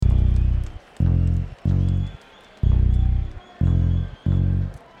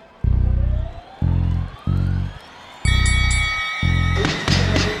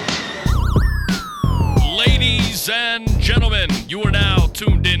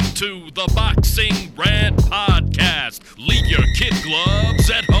to the Boxing Rant Podcast. Leave your kid gloves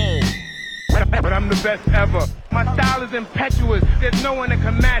at home. But I'm the best ever. My style is impetuous. There's no one that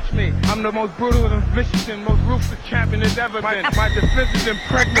can match me. I'm the most brutal and vicious and most ruthless champion there's ever been. My defense is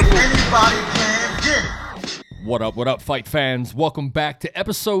impregnable. Anybody can get it. What up, fight fans? Welcome back to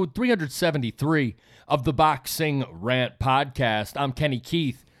episode 373 of the Boxing Rant Podcast. I'm Kenny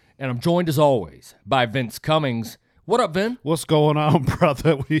Keith, and I'm joined as always by Vince Cummings. What up, Vin? What's going on,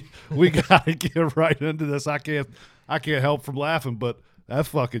 brother? We gotta get right into this. I can't help from laughing, but that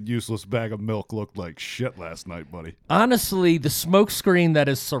fucking useless bag of milk looked like shit last night, buddy. Honestly, the smokescreen that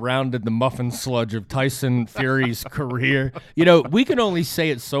has surrounded the muffin sludge of Tyson Fury's career, you know, we can only say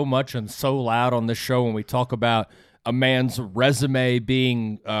it so much and so loud on this show when we talk about a man's resume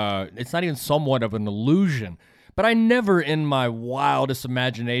being, it's not even somewhat of an illusion, but I never in my wildest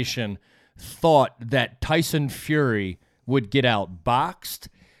imagination thought that Tyson Fury would get outboxed,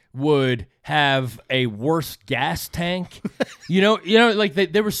 would have a worse gas tank. you know, like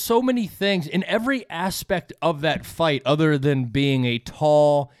there were so many things in every aspect of that fight other than being a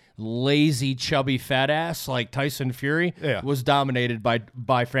tall, lazy, chubby fat ass like Tyson Fury was dominated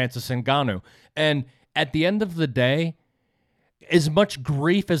by Francis Ngannou. And at the end of the day, as much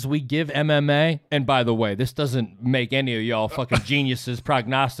grief as we give MMA, and by the way, this doesn't make any of y'all fucking geniuses,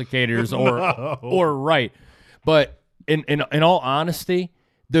 prognosticators, or right. But in all honesty,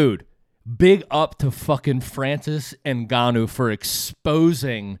 dude, big up to fucking Francis Ngannou for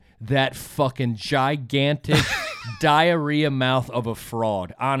exposing that fucking gigantic diarrhea mouth of a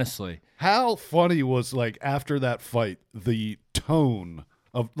fraud, honestly. How funny was, like, after that fight, the tone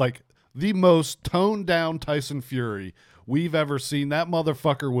of, like, the most toned down Tyson Fury we've ever seen. That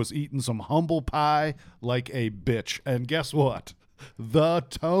motherfucker was eating some humble pie like a bitch. And guess what? The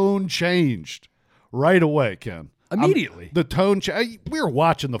tone changed right away, Ken. Immediately. The tone we were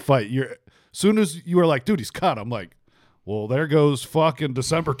watching the fight. Soon as you were like, dude, he's cut. I'm like, well, there goes fucking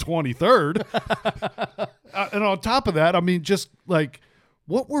December 23rd. And on top of that, I mean, just like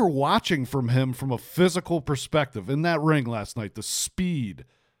what we're watching from him from a physical perspective in that ring last night, the speed.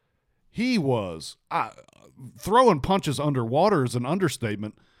 He was throwing punches underwater is an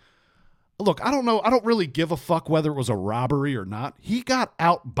understatement. Look, I don't know. I don't really give a fuck whether it was a robbery or not. He got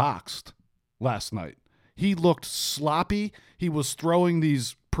outboxed last night. He looked sloppy. He was throwing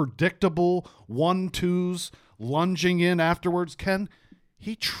these predictable 1-2s, lunging in afterwards. Ken,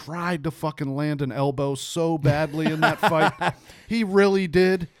 he tried to fucking land an elbow so badly in that fight. He really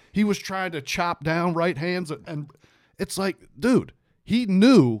did. He was trying to chop down right hands. And it's like, dude, he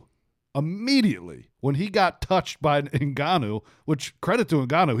knew immediately when he got touched by Ngannou, which credit to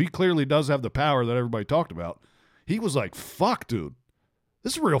Ngannou, he clearly does have the power that everybody talked about. He was like, fuck, dude,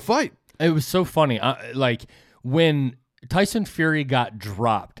 this is a real fight. It was so funny. Like when Tyson Fury got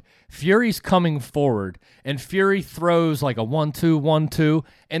dropped, Fury's coming forward and Fury throws like a 1-2, 1-2.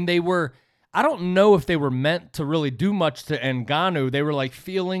 And they were, I don't know if they were meant to really do much to Ngannou. They were like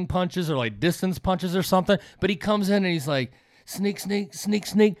feeling punches or like distance punches or something. But he comes in and he's like, sneak, sneak, sneak,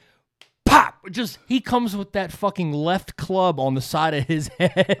 sneak. Pop! Just, he comes with that fucking left club on the side of his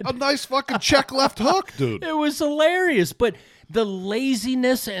head. A nice fucking check left hook, dude. It was hilarious. But the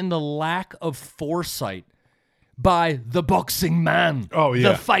laziness and the lack of foresight by the boxing man. Oh,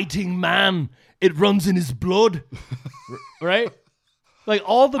 yeah. The fighting man. It runs in his blood. Right? Like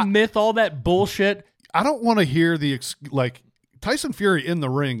all the myth, all that bullshit. I don't want to hear like Tyson Fury in the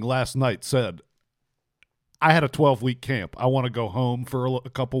ring last night said, I had a 12-week camp. I want to go home for a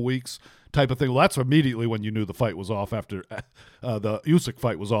couple weeks type of thing. Well, that's immediately when you knew the fight was off after the Usyk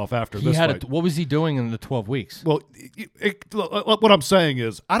fight was off after this fight. What was he doing in the 12 weeks? Well, what I'm saying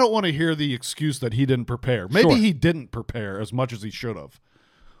is I don't want to hear the excuse that he didn't prepare. Maybe he didn't prepare as much as he should have.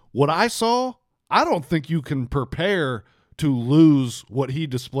 What I saw, I don't think you can prepare to lose what he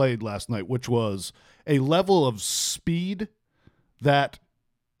displayed last night, which was a level of speed that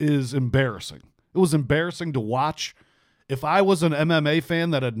is embarrassing. It was embarrassing to watch. If I was an MMA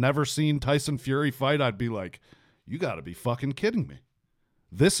fan that had never seen Tyson Fury fight, I'd be like, you got to be fucking kidding me.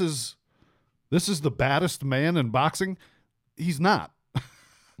 This is the baddest man in boxing. He's not.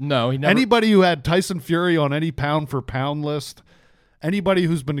 No, he never. Anybody who had Tyson Fury on any pound for pound list, anybody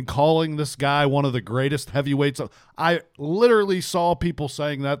who's been calling this guy one of the greatest heavyweights, I literally saw people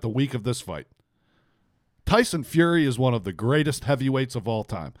saying that the week of this fight. Tyson Fury is one of the greatest heavyweights of all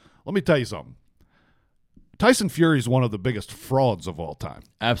time. Let me tell you something. Tyson Fury is one of the biggest frauds of all time.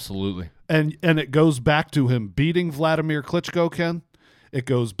 Absolutely. And it goes back to him beating Vladimir Klitschko, Ken. It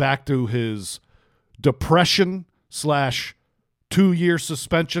goes back to his depression / 2-year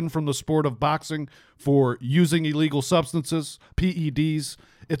suspension from the sport of boxing for using illegal substances, PEDs.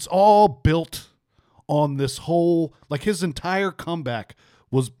 It's all built on this whole, like his entire comeback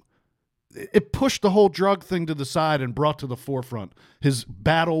was, it pushed the whole drug thing to the side and brought to the forefront his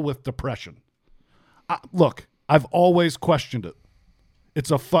battle with depression. Look, I've always questioned it.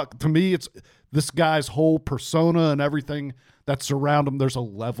 To me, it's this guy's whole persona and everything that surround him. There's a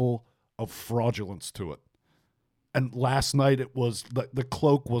level of fraudulence to it. And last night it was, the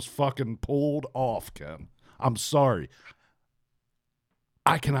cloak was fucking pulled off, Ken. I'm sorry.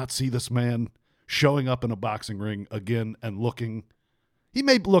 I cannot see this man showing up in a boxing ring again and looking, he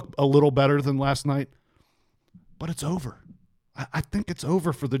may look a little better than last night, but it's over. I think it's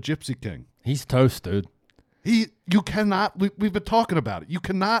over for the Gypsy King. He's toast, dude. You cannot, we've been talking about it. You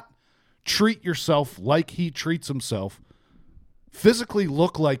cannot treat yourself like he treats himself, physically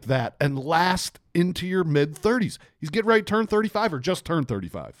look like that, and last into your mid-30s. He's getting ready to turn 35 or just turned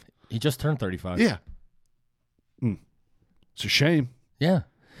 35. He just turned 35. Yeah. It's a shame. Yeah.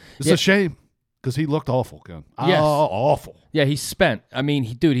 It's a shame because he looked awful, Ken. Yes. Oh, awful. Yeah, he's spent. I mean,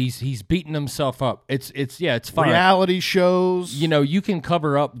 he's beating himself up. It's fine. Reality shows. You know, you can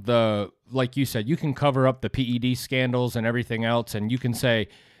cover up like you said, you can cover up the PED scandals and everything else, and you can say,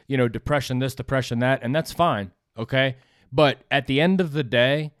 you know, depression this, depression that, and that's fine, okay? But at the end of the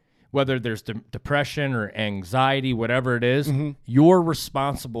day, whether there's depression or anxiety, whatever it is, you're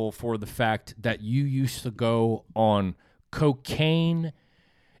responsible for the fact that you used to go on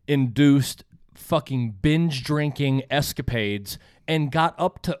cocaine-induced fucking binge drinking escapades and got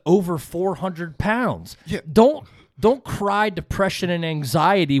up to over 400 pounds. Yeah. Don't cry depression and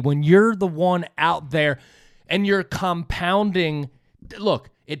anxiety when you're the one out there and you're compounding. Look,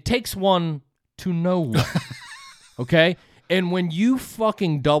 it takes one to know one, okay? And when you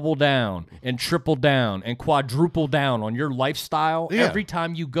fucking double down and triple down and quadruple down on your lifestyle, every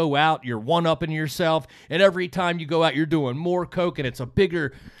time you go out, you're one-upping yourself, and every time you go out, you're doing more coke, and it's a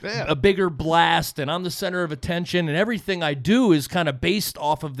bigger blast, and I'm the center of attention, and everything I do is kind of based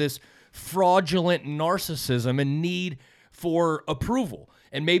off of this fraudulent narcissism and need for approval.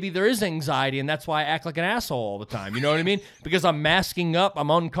 And maybe there is anxiety, and that's why I act like an asshole all the time. You know what I mean? Because I'm masking up. I'm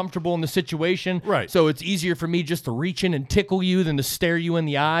uncomfortable in the situation. Right. So it's easier for me just to reach in and tickle you than to stare you in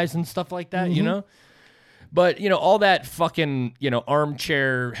the eyes and stuff like that, you know? But, you know, all that fucking, you know,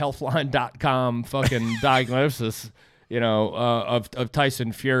 armchairhealthline.com fucking diagnosis, you know, of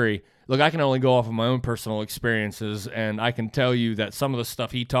Tyson Fury. Look, I can only go off of my own personal experiences, and I can tell you that some of the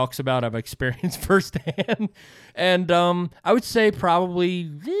stuff he talks about I've experienced firsthand. And I would say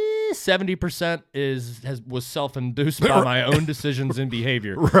probably 70% was self-induced by my own decisions and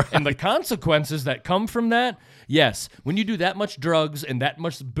behavior. Right. And the consequences that come from that, yes, when you do that much drugs and that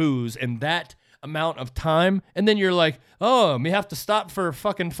much booze and that amount of time, and then you're like, oh, we have to stop for a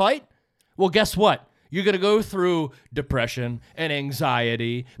fucking fight? Well, guess what? You're going to go through depression and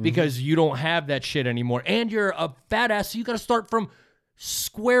anxiety because you don't have that shit anymore. And you're a fat ass, so you got to start from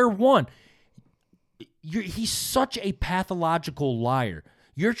square one. He's such a pathological liar.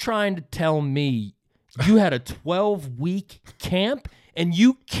 You're trying to tell me you had a 12-week camp and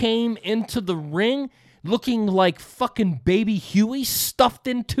you came into the ring looking like fucking baby Huey stuffed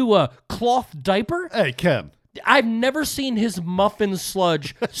into a cloth diaper? Hey, Ken. I've never seen his muffin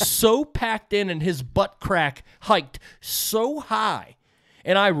sludge so packed in and his butt crack hiked so high.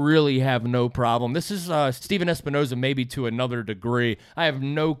 And I really have no problem. This is Steven Espinoza maybe to another degree. I have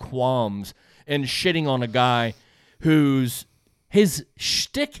no qualms in shitting on a guy his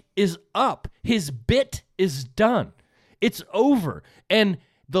shtick is up. His bit is done. It's over. And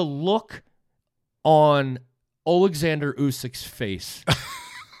the look on Alexander Usyk's face,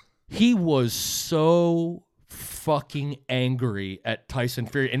 he was so fucking angry at Tyson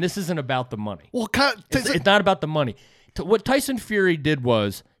Fury. And this isn't about the money. Well, it's not about the money. What Tyson Fury did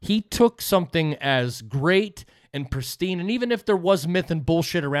was he took something as great and pristine, and even if there was myth and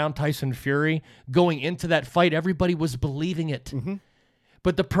bullshit around Tyson Fury going into that fight, everybody was believing it.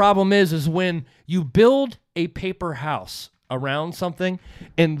 But the problem is when you build a paper house around something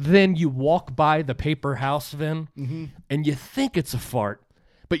and then you walk by the paper house, Vin, and you think it's a fart,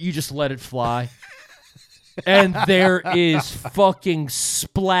 but you just let it fly. And there is fucking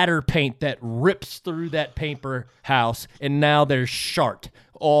splatter paint that rips through that paper house, and now there's shart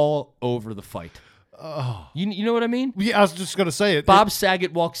all over the fight. Oh. You know what I mean? Yeah, I was just going to say it. Bob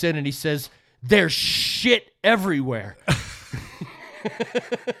Saget walks in and he says, there's shit everywhere.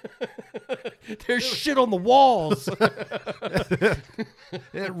 There's shit on the walls.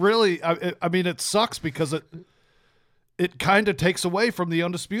 It really, I mean, it sucks because it kind of takes away from the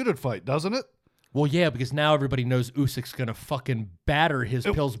undisputed fight, doesn't it? Well, yeah, because now everybody knows Usyk's going to fucking batter his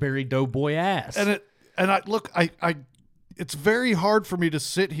Pillsbury Doughboy ass. And And it's very hard for me to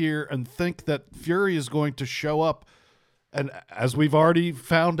sit here and think that Fury is going to show up. And as we've already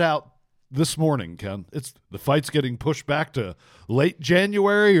found out this morning, Ken, the fight's getting pushed back to late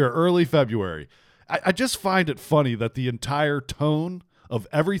January or early February. I just find it funny that the entire tone of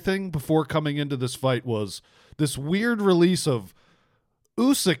everything before coming into this fight was this weird release of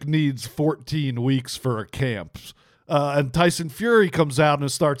Usyk needs 14 weeks for a camp. And Tyson Fury comes out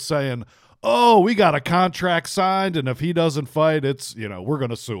and starts saying, oh, we got a contract signed, and if he doesn't fight, it's, we're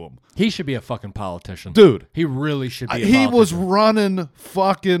going to sue him. He should be a fucking politician. Dude. He really should be a He politician. was running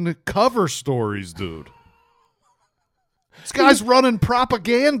fucking cover stories, dude. This guy's running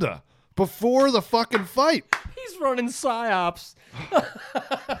propaganda before the fucking fight. He's running psyops.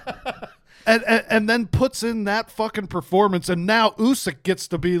 And then puts in that fucking performance, and now Usyk gets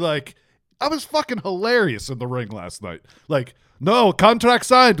to be like, I was fucking hilarious in the ring last night. Like, no, contract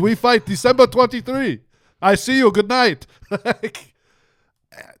signed. We fight December 23. I see you. Good night. Like,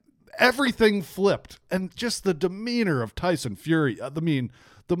 everything flipped. And just the demeanor of Tyson Fury. I mean,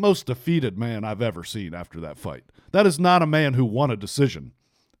 the most defeated man I've ever seen after that fight. That is not a man who won a decision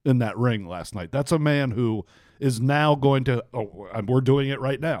in that ring last night. That's a man who is now going to, we're doing it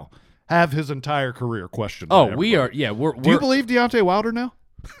right now, have his entire career questioned. Oh, we are. Yeah. Do you believe Deontay Wilder now?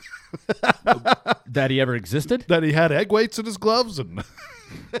 That he ever existed? That he had egg weights in his gloves? And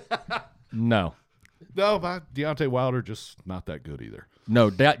No. No, Deontay Wilder just not that good either. No,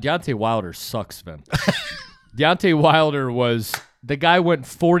 Deontay Wilder sucks, man. Deontay Wilder the guy went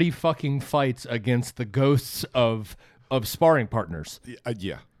 40 fucking fights against the ghosts of sparring partners.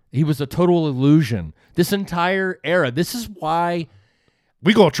 Yeah. He was a total illusion. This entire era. This is why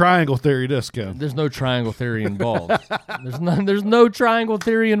we go triangle theory this, Ken. there's no triangle theory involved. There's no triangle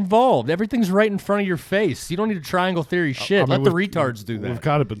theory involved. Everything's right in front of your face. You don't need a triangle theory shit. Let the retards do that. We've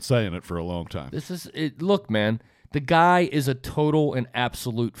kind of been saying it for a long time. This is it. Look, man, the guy is a total and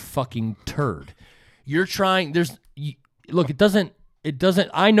absolute fucking turd. You're trying. Look, it doesn't.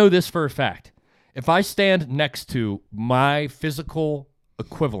 I know this for a fact. If I stand next to my physical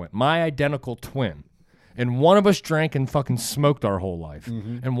equivalent, my identical twin, and one of us drank and fucking smoked our whole life,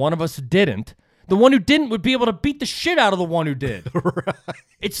 and one of us didn't, the one who didn't would be able to beat the shit out of the one who did. Right.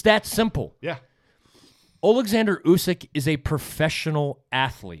 It's that simple. Yeah. Alexander Usyk is a professional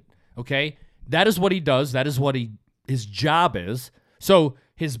athlete, okay? That is what he does. That is what his job is. So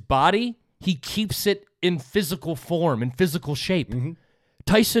his body, he keeps it in physical form, in physical shape.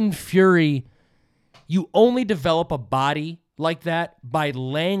 Tyson Fury, you only develop a body like that by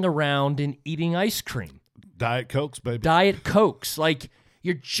laying around and eating ice cream. Diet Cokes, baby. Diet Cokes. Like,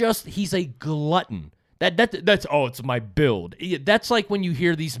 he's a glutton. That's it's my build. That's like when you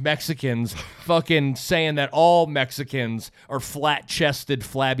hear these Mexicans fucking saying that all Mexicans are flat-chested,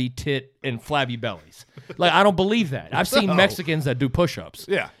 flabby tit, and flabby bellies. Like, I don't believe that. I've seen Mexicans that do push-ups.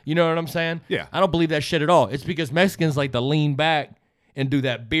 Yeah. You know what I'm saying? Yeah. I don't believe that shit at all. It's because Mexicans like to lean back and do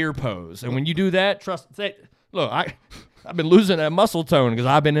that beer pose. And when you do that, look, I've been losing that muscle tone because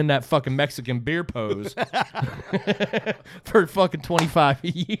I've been in that fucking Mexican beer pose for fucking 25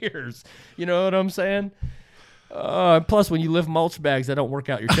 years. You know what I'm saying? Plus, when you lift mulch bags, that don't work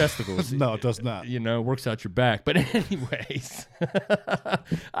out your testicles. No, it does not. It works out your back. But anyways,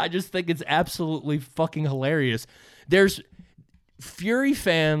 I just think it's absolutely fucking hilarious. Fury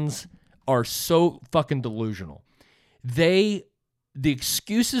fans are so fucking delusional. The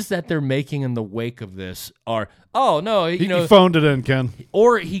excuses that they're making in the wake of this are, he phoned it in, Ken.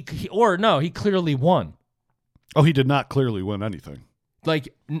 Or he clearly won. Oh, he did not clearly win anything.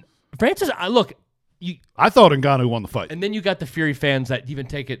 Like, Francis, I thought Ngannou won the fight. And then you got the Fury fans that even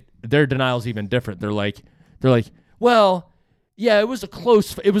take it, their denial's even different. They're like, well, yeah, it was a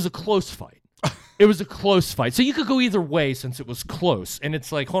close fight. It was a close fight. So you could go either way since it was close. And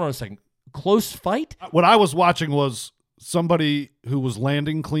it's like, hold on a second, close fight? What I was watching was somebody who was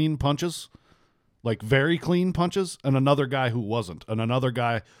landing clean punches, like very clean punches, and another guy who wasn't, and another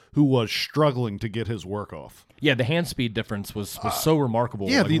guy who was struggling to get his work off. Yeah, the hand speed difference was so remarkable.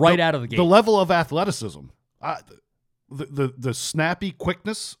 Yeah, right out of the gate. The level of athleticism, the snappy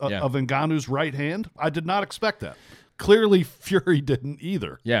quickness of Ngannou's right hand, I did not expect that. Clearly, Fury didn't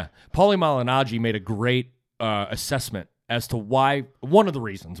either. Yeah, Paulie Malignaggi made a great assessment as to why, one of the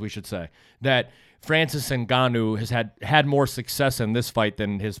reasons, we should say, that Francis Ngannou has had more success in this fight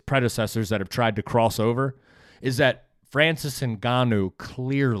than his predecessors that have tried to cross over, is that Francis Ngannou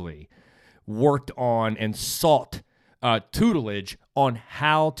clearly worked on and sought tutelage on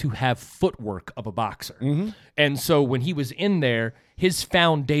how to have footwork of a boxer. And so when he was in there, his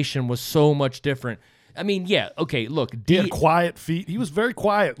foundation was so much different. I mean, yeah, okay, look. He had quiet feet. He was very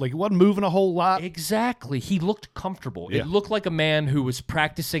quiet. Like, he wasn't moving a whole lot. Exactly. He looked comfortable. Yeah. It looked like a man who was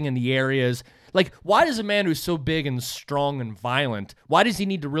practicing in the areas. Like, why does a man who's so big and strong and violent, why does he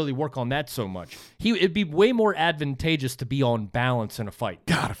need to really work on that so much? It'd be way more advantageous to be on balance in a fight.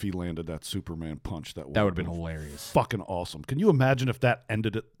 God, if he landed that Superman punch, that would have been hilarious. Fucking awesome. Can you imagine if that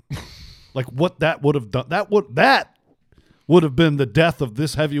ended it? Like, what that would have done? That would have been the death of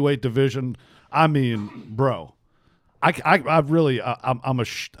this heavyweight division. I mean, bro, I'm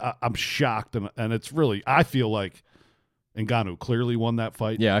shocked, and it's really, I feel like Ngannou clearly won that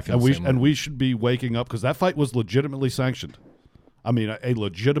fight. Yeah, I feel and we should be waking up because that fight was legitimately sanctioned. I mean, a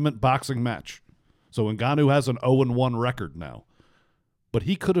legitimate boxing match. So Ngannou has an 0-1 record now, but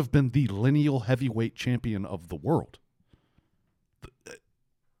he could have been the lineal heavyweight champion of the world.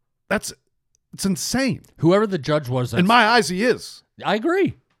 It's insane. Whoever the judge was, in my eyes, he is. I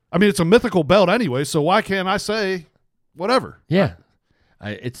agree. I mean, it's a mythical belt anyway, so why can't I say whatever? Yeah.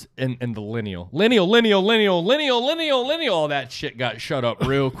 It's in the lineal, all that shit got shut up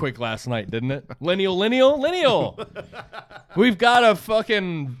real quick last night, didn't it? Lineal. We've got to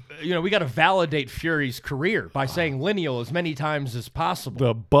fucking, we got to validate Fury's career by saying lineal as many times as possible.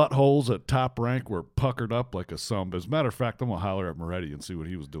 The buttholes at Top Rank were puckered up like a sum. As a matter of fact, I'm going to holler at Moretti and see what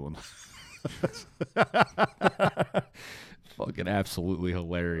he was doing. Fucking absolutely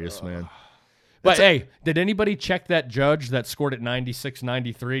hilarious, man. But hey, did anybody check that judge that scored at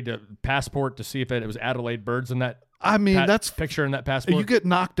 96-93 to passport to see if it was Adelaide Birds in that? I mean, that's picture in that passport. You get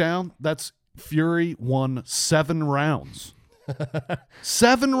knocked down. That's Fury won 7 rounds.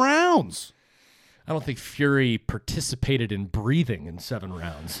 7 rounds. I don't think Fury participated in breathing in 7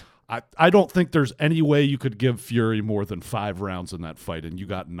 rounds. I don't think there's any way you could give Fury more than 5 rounds in that fight, and you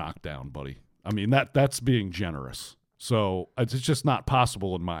got knocked down, buddy. I mean, that's being generous. So it's just not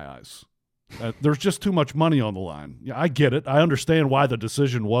possible in my eyes. There's just too much money on the line. Yeah, I get it. I understand why the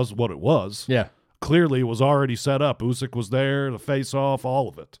decision was what it was. Yeah. Clearly, it was already set up. Usyk was there, the face-off, all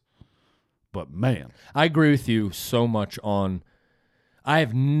of it. But, man. I agree with you so much on I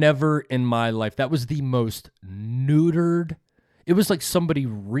have never in my life, that was the most neutered. It was like somebody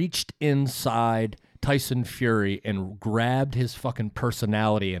reached inside Tyson Fury and grabbed his fucking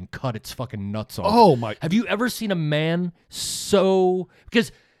personality and cut its fucking nuts off. Oh, my. Have you ever seen a man so...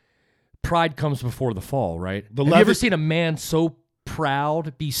 Because pride comes before the fall, right? Have you ever seen a man so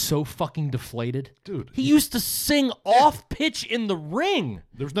proud be so fucking deflated? Dude. He used to sing off pitch in the ring.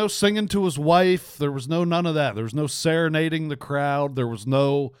 There was no singing to his wife. There was none of that. There was no serenading the crowd. There was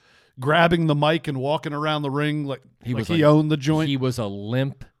no grabbing the mic and walking around the ring like he owned the joint. He was a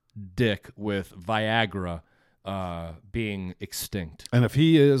limp dick with Viagra being extinct. And if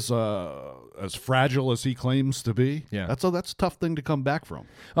he is as fragile as he claims to be, yeah, that's a tough thing to come back from.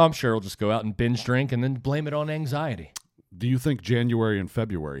 I'm sure he'll just go out and binge drink and then blame it on anxiety. Do you think January and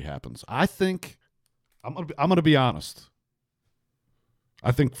February happens? I think I'm gonna be honest.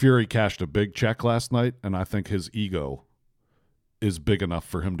 I think Fury cashed a big check last night, and I think his ego is big enough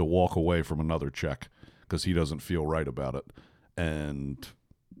for him to walk away from another check because he doesn't feel right about it and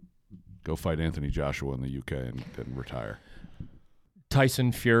go fight Anthony Joshua in the UK and retire.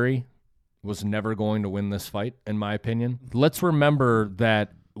 Tyson Fury was never going to win this fight, in my opinion. Let's remember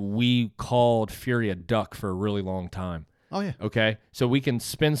that we called Fury a duck for a really long time. Oh, yeah. Okay? So we can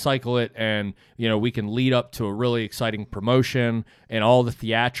spin cycle it and, we can lead up to a really exciting promotion and all the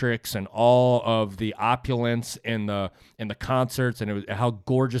theatrics and all of the opulence and the concerts and how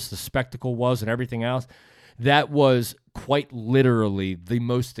gorgeous the spectacle was and everything else. That was quite literally the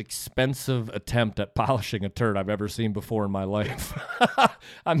most expensive attempt at polishing a turd I've ever seen before in my life.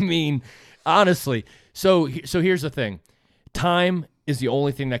 I mean, honestly. So here's the thing. Time is the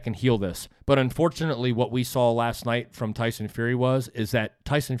only thing that can heal this. But unfortunately, what we saw last night from Tyson Fury is that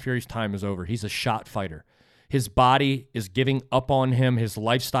Tyson Fury's time is over. He's a shot fighter. His body is giving up on him. His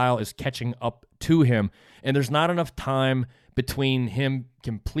lifestyle is catching up to him. And there's not enough time between him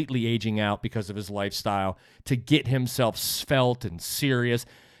completely aging out because of his lifestyle to get himself svelte and serious.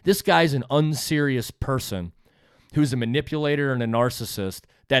 This guy's an unserious person who's a manipulator and a narcissist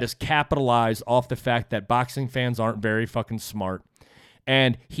that is capitalized off the fact that boxing fans aren't very fucking smart.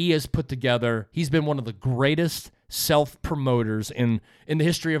 And he has he's been one of the greatest self-promoters in the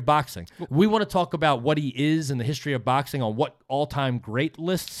history of boxing. We want to talk about what he is in the history of boxing, on what all-time great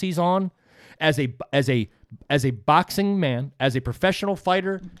lists he's on. As a boxing man, as a professional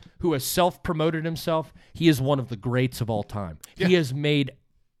fighter who has self-promoted himself, he is one of the greats of all time. Yeah. He has made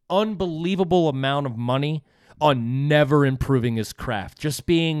unbelievable amount of money on never improving his craft, just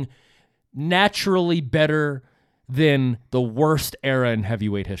being naturally better than the worst era in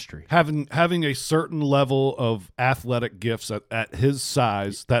heavyweight history. Having a certain level of athletic gifts at his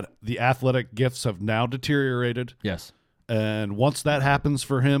size, that the athletic gifts have now deteriorated. Yes. And once that happens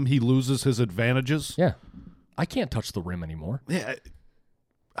for him, he loses his advantages. Yeah. I can't touch the rim anymore. Yeah.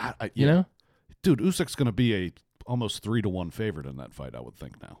 You know? Dude, Usyk's going to be a almost 3-1 favorite in that fight, I would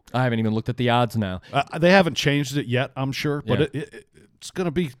think now. I haven't even looked at the odds now. They haven't changed it yet, I'm sure, but Yeah. it's going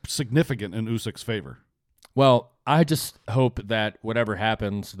to be significant in Usyk's favor. Well, I just hope that whatever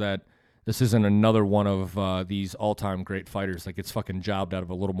happens, that this isn't another one of these all-time great fighters that gets fucking jobbed out of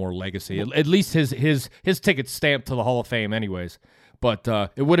a little more legacy. At least his ticket's stamped to the Hall of Fame anyways. But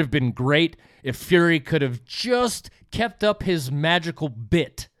it would have been great if Fury could have just kept up his magical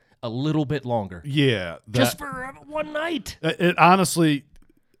bit a little bit longer. Yeah. Just for one night. It honestly,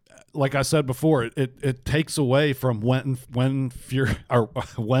 like I said before, it takes away from when Fury or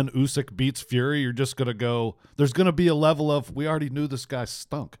when Usyk beats Fury. You're just gonna go. There's gonna be a level of we already knew this guy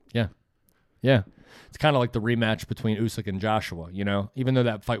stunk. Yeah, yeah. It's kind of like the rematch between Usyk and Joshua. You know, even though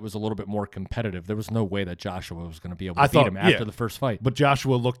that fight was a little bit more competitive, there was no way that Joshua was going to be able to beat him after the first fight. But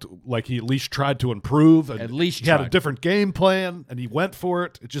Joshua looked like he at least tried to improve. And at least he had a different game plan, and he went for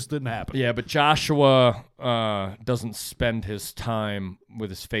it. It just didn't happen. Yeah, but Joshua doesn't spend his time with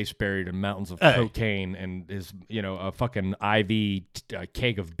his face buried in mountains of cocaine and his, a fucking IV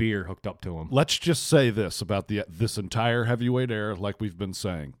keg of beer hooked up to him. Let's just say this about this entire heavyweight era, like we've been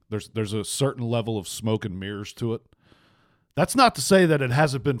saying. There's a certain level of smoke and mirrors to it. That's not to say that it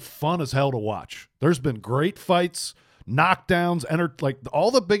hasn't been fun as hell to watch. There's been great fights, knockdowns, like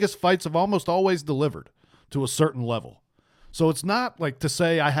all the biggest fights have almost always delivered to a certain level. So it's not like to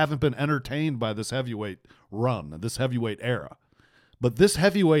say I haven't been entertained by this heavyweight run, this heavyweight era. But this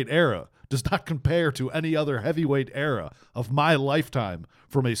heavyweight era does not compare to any other heavyweight era of my lifetime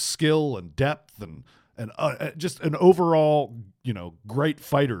from a skill and depth and just an overall, great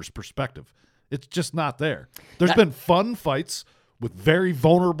fighter's perspective. It's just not there. There's been fun fights with very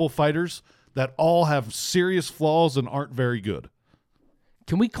vulnerable fighters that all have serious flaws and aren't very good.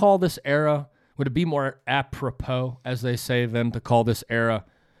 Can we call this era, would it be more apropos, as they say, than to call this era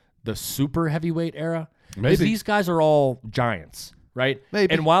the super heavyweight era? Maybe. Because these guys are all giants, right?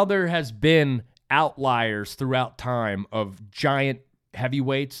 Maybe. And while there has been outliers throughout time of giant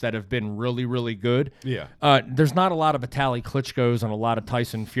heavyweights that have been really, really good. Yeah. There's not a lot of Vitaly Klitschko's and a lot of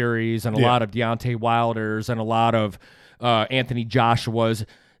Tyson Furies and a lot of Deontay Wilders and a lot of Anthony Joshua's.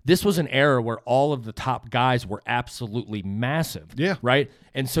 This was an era where all of the top guys were absolutely massive. Yeah. Right?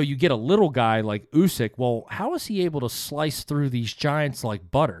 And so you get a little guy like Usyk. Well, how is he able to slice through these giants like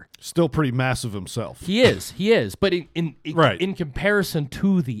butter? Still pretty massive himself. He is. But in comparison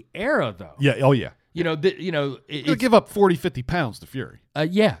to the era, though. Yeah. Oh, yeah. You're going to give up 40, 50 pounds to Fury.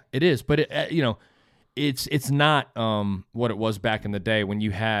 Yeah, it is. But, it's not what it was back in the day when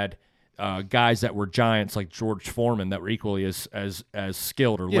you had guys that were giants like George Foreman that were equally as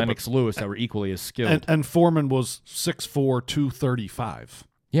skilled, or Lennox Lewis that were equally as skilled. And Foreman was 6'4", 235.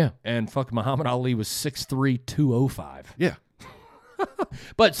 Yeah, and fuck Muhammad Ali was 6'3", 205. Yeah.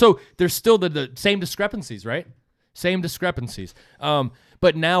 But so there's still the same discrepancies, right? Same discrepancies.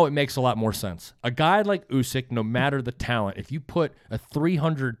 But now it makes a lot more sense. A guy like Usyk, no matter the talent, if you put a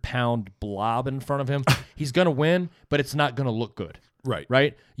 300-pound blob in front of him, he's going to win, but it's not going to look good.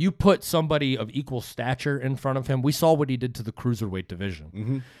 Right? You put somebody of equal stature in front of him. We saw what he did to the cruiserweight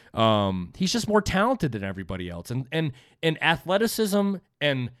division. Mm-hmm. He's just more talented than everybody else. And athleticism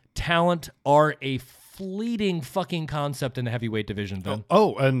and talent are a fleeting fucking concept in the heavyweight division, Ben.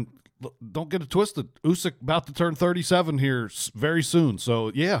 Oh, and don't get it twisted. Usyk about to turn 37 here very soon.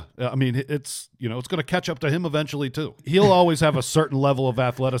 So, yeah, I mean, it's going to catch up to him eventually, too. He'll always have a certain level of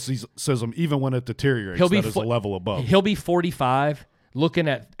athleticism, even when it deteriorates. That is a level above. He'll be 45, looking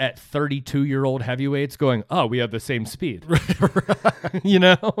at 32-year-old heavyweights going, oh, we have the same speed.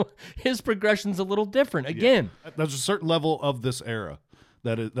 His progression's a little different. Again. Yeah. There's a certain level of this era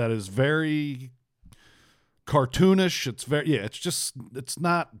that is very cartoonish. It's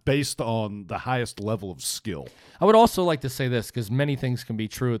not based on the highest level of skill. I would also like to say this, because many things can be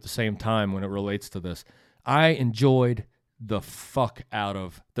true at the same time when it relates to this. I enjoyed the fuck out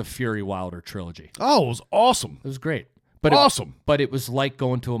of the Fury Wilder trilogy. Oh, it was awesome. It was great. But awesome. But it was like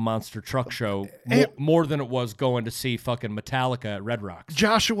going to a monster truck show more than it was going to see fucking Metallica at Red Rocks.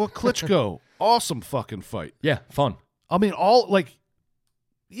 Joshua Klitschko. Awesome fucking fight. Yeah, fun. I mean,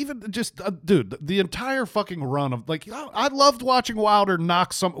 even just, dude, the entire fucking run of, I loved watching Wilder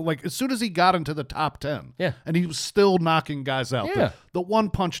knock as soon as he got into the top 10. Yeah. And he was still knocking guys out. Yeah. The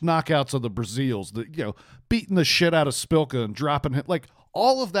one-punch knockouts of the Brazils, beating the shit out of Spilka and dropping him.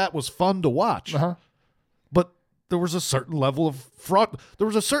 All of that was fun to watch. Uh-huh. But there was a certain level of fraud. There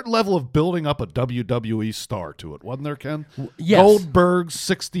was a certain level of building up a WWE star to it, wasn't there, Ken? Yes. Goldberg's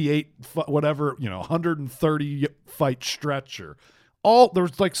 68, whatever, 130 fight stretch or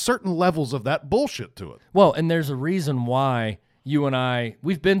there's like certain levels of that bullshit to it. Well, and there's a reason why you and I,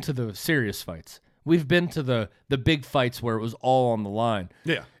 we've been to the serious fights. We've been to the big fights where it was all on the line.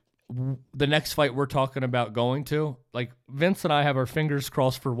 Yeah. The next fight we're talking about going to, like Vince and I have our fingers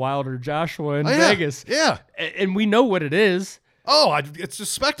crossed for Wilder Joshua in Vegas. Yeah. And we know what it is. Oh, it's a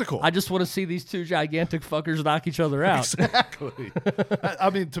spectacle. I just want to see these two gigantic fuckers knock each other out. Exactly. I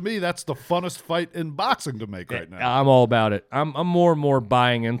mean, to me, that's the funnest fight in boxing to make right now. I'm all about it. I'm more and more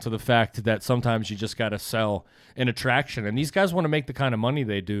buying into the fact that sometimes you just got to sell an attraction. And these guys want to make the kind of money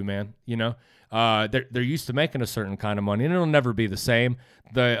they do, man. They're used to making a certain kind of money, and it'll never be the same.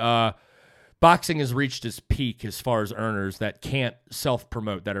 The boxing has reached its peak as far as earners that can't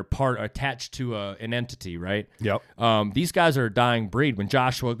self-promote, that are attached to an entity, right? Yep. These guys are a dying breed. When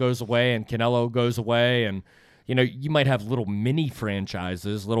Joshua goes away and Canelo goes away, and you might have little mini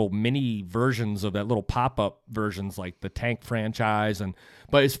franchises, little mini versions of that, little pop-up versions like the Tank franchise,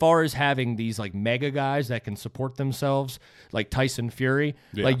 but as far as having these like mega guys that can support themselves, like Tyson Fury,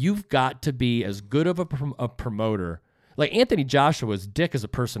 like you've got to be as good of a promoter. Like Anthony Joshua's dick as a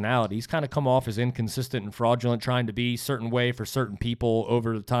personality, he's kind of come off as inconsistent and fraudulent, trying to be a certain way for certain people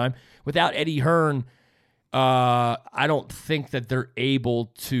over the time. Without Eddie Hearn, I don't think that they're able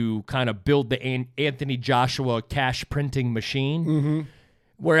to kind of build the Anthony Joshua cash printing machine. Mm-hmm.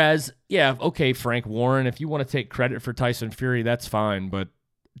 Whereas, Frank Warren, if you want to take credit for Tyson Fury, that's fine. But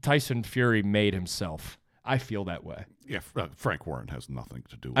Tyson Fury made himself. I feel that way. Yeah, Frank Warren has nothing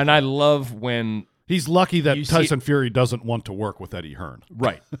to do with it. And I love when... He's lucky that Tyson Fury doesn't want to work with Eddie Hearn.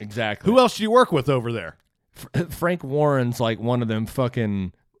 Right, exactly. Who else do you work with over there? Frank Warren's like one of them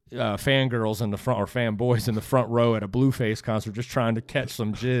fucking fangirls in the front, or fanboys in the front row at a Blueface concert just trying to catch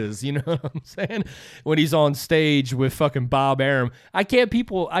some jizz. You know what I'm saying? When he's on stage with fucking Bob Arum. I can't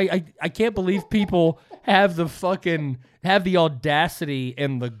believe people have the audacity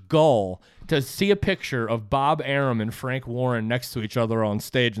and the gall to see a picture of Bob Arum and Frank Warren next to each other on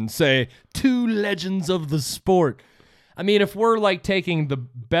stage and say, two legends of the sport. I mean, if we're like taking the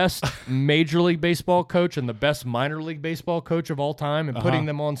best Major League Baseball coach and the best minor league baseball coach of all time and putting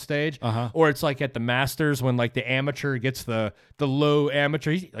them on stage, or it's like at the Masters when like the amateur gets the low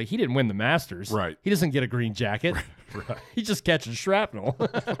amateur, he didn't win the Masters. Right. He doesn't get a green jacket. Right. He just catches shrapnel.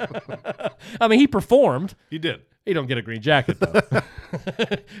 I mean, he performed. He did. He don't get a green jacket though.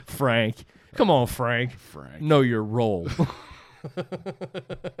 Frank. Come on, Frank. Know your role.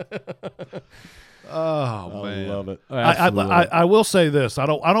 Oh man, I love it. I will say this. I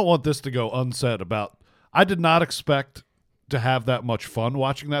don't want this to go unsaid about. I did not expect to have that much fun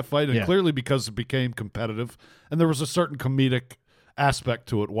watching that fight, and clearly because it became competitive and there was a certain comedic aspect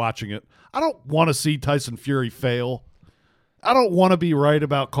to it watching it. I don't want to see Tyson Fury fail. I don't want to be right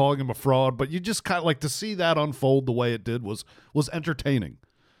about calling him a fraud, but you just kind of like to see that unfold the way it did was entertaining.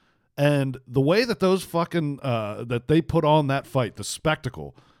 And the way that those fucking that they put on that fight, the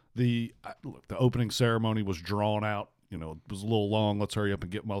spectacle, the opening ceremony was drawn out. It was a little long. Let's hurry up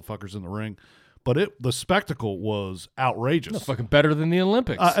and get motherfuckers in the ring. But the spectacle was outrageous. It's fucking better than the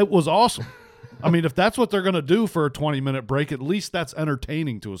Olympics. It was awesome. I mean, if that's what they're going to do for a 20-minute break, at least that's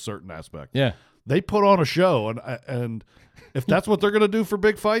entertaining to a certain aspect. Yeah. They put on a show, and if that's what they're going to do for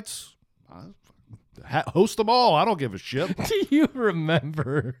big fights, host them all. I don't give a shit. Do you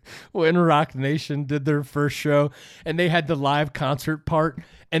remember when Rock Nation did their first show and they had the live concert part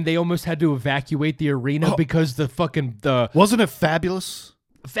and they almost had to evacuate the arena because the wasn't it fabulous?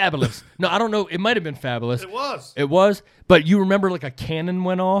 Fabulous. No, I don't know. It might have been fabulous. It was. It was. But you remember like a cannon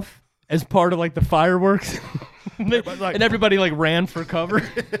went off as part of like the fireworks and everybody like ran for cover.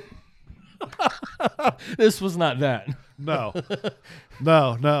 This was not that. No.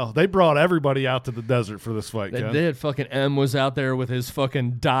 They brought everybody out to the desert for this fight. They did. Fucking M was out there with his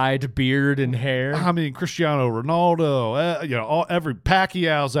fucking dyed beard and hair. I mean, Cristiano Ronaldo. Every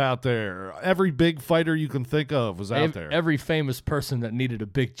Pacquiao's out there. Every big fighter you can think of was out there. Every famous person that needed a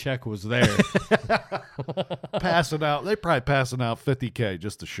big check was there. Passing out. They probably passing out $50K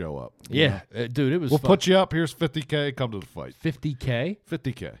just to show up. Yeah, dude, it was. We'll put you up. Here's $50K. Come to the fight. $50K.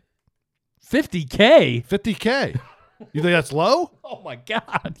 50K. 50K. 50K. You think that's low? Oh my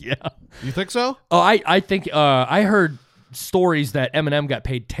God, yeah. You think so? Oh, I think I heard stories that Eminem got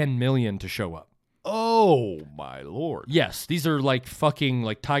paid $10 million to show up. Oh my Lord. Yes, these are like fucking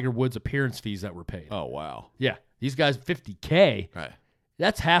like Tiger Woods appearance fees that were paid. Oh wow. Yeah, these guys $50K. Right.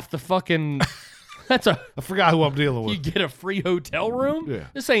 That's half the fucking I forgot who I'm dealing You with. get a free hotel room? Yeah.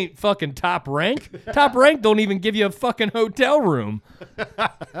 This ain't fucking Top Rank. Top Rank don't even give you a fucking hotel room.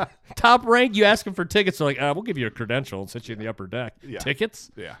 Top Rank, you ask them for tickets, they're like, we'll give you a credential and sit you in the upper deck. Yeah.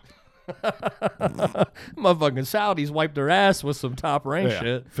 Tickets? Yeah. Motherfucking Saudis wiped their ass with some Top Rank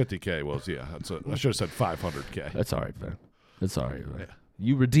shit. 50K was, I should have said 500K. That's all right, man. That's all right, man. Yeah.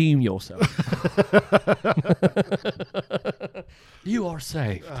 You redeem yourself. You are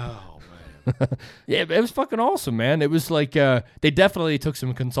safe. Oh, man. Yeah, it was fucking awesome, man. It was like they definitely took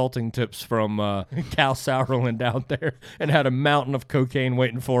some consulting tips from Cal Sauerland down there and had a mountain of cocaine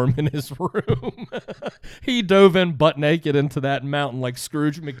waiting for him in his room. He dove in butt naked into that mountain like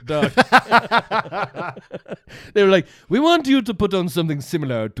Scrooge McDuck. They were like, we want you to put on something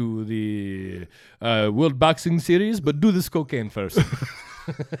similar to the World Boxing Series, but do this cocaine first.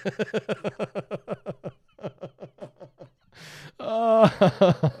 Oh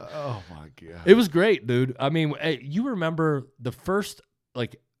my god! It was great, dude. I mean, you remember the first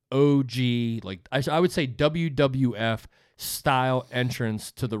like OG, like I would say WWF style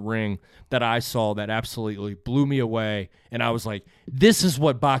entrance to the ring that I saw that absolutely blew me away, and I was like, this is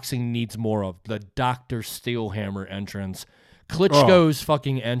what boxing needs more of: the Dr. Steelhammer entrance. Klitschko's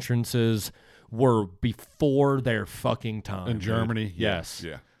fucking entrances were before their fucking time. In Germany, dude. Yes,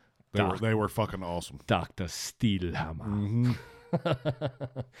 yeah. They were fucking awesome. Dr. Steelhammer.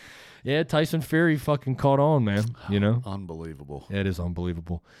 Mm-hmm. Yeah, Tyson Fury fucking caught on, man. You know? Unbelievable. It is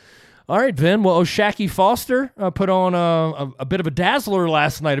unbelievable. All right, Vin. Well, O'Shaquie Foster put on a bit of a dazzler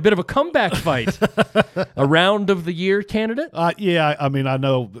last night, a bit of a comeback fight. A round of the year candidate? Yeah, I mean, I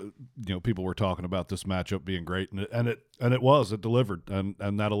know people were talking about this matchup being great, and it was. It delivered, and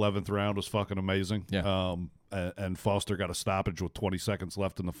that 11th round was fucking amazing. Yeah. And Foster got a stoppage with 20 seconds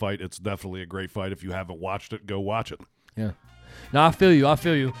left in the fight. It's definitely a great fight. If you haven't watched it, go watch it. Yeah. No, I feel you.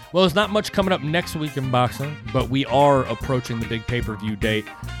 Well, there's not much coming up next week in boxing, but we are approaching the big pay-per-view date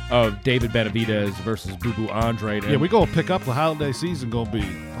of David Benavidez versus Boo Boo Andre. Yeah, we're going to pick up the holiday season. Going to be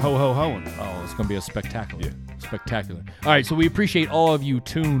ho-ho-hoing. Oh, it's going to be a spectacular. Yeah. Spectacular. All right, so we appreciate all of you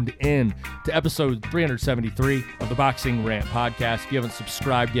tuned in to episode 373 of the Boxing Rant Podcast. If you haven't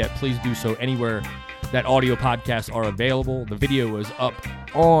subscribed yet, please do so anywhere that audio podcasts are available. The video is up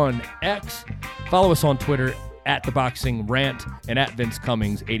on X. Follow us on Twitter at The Boxing Rant and at Vince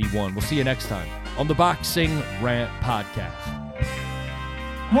Cummings 81. We'll see you next time on the Boxing Rant Podcast.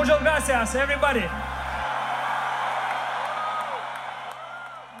 Muchas gracias, everybody.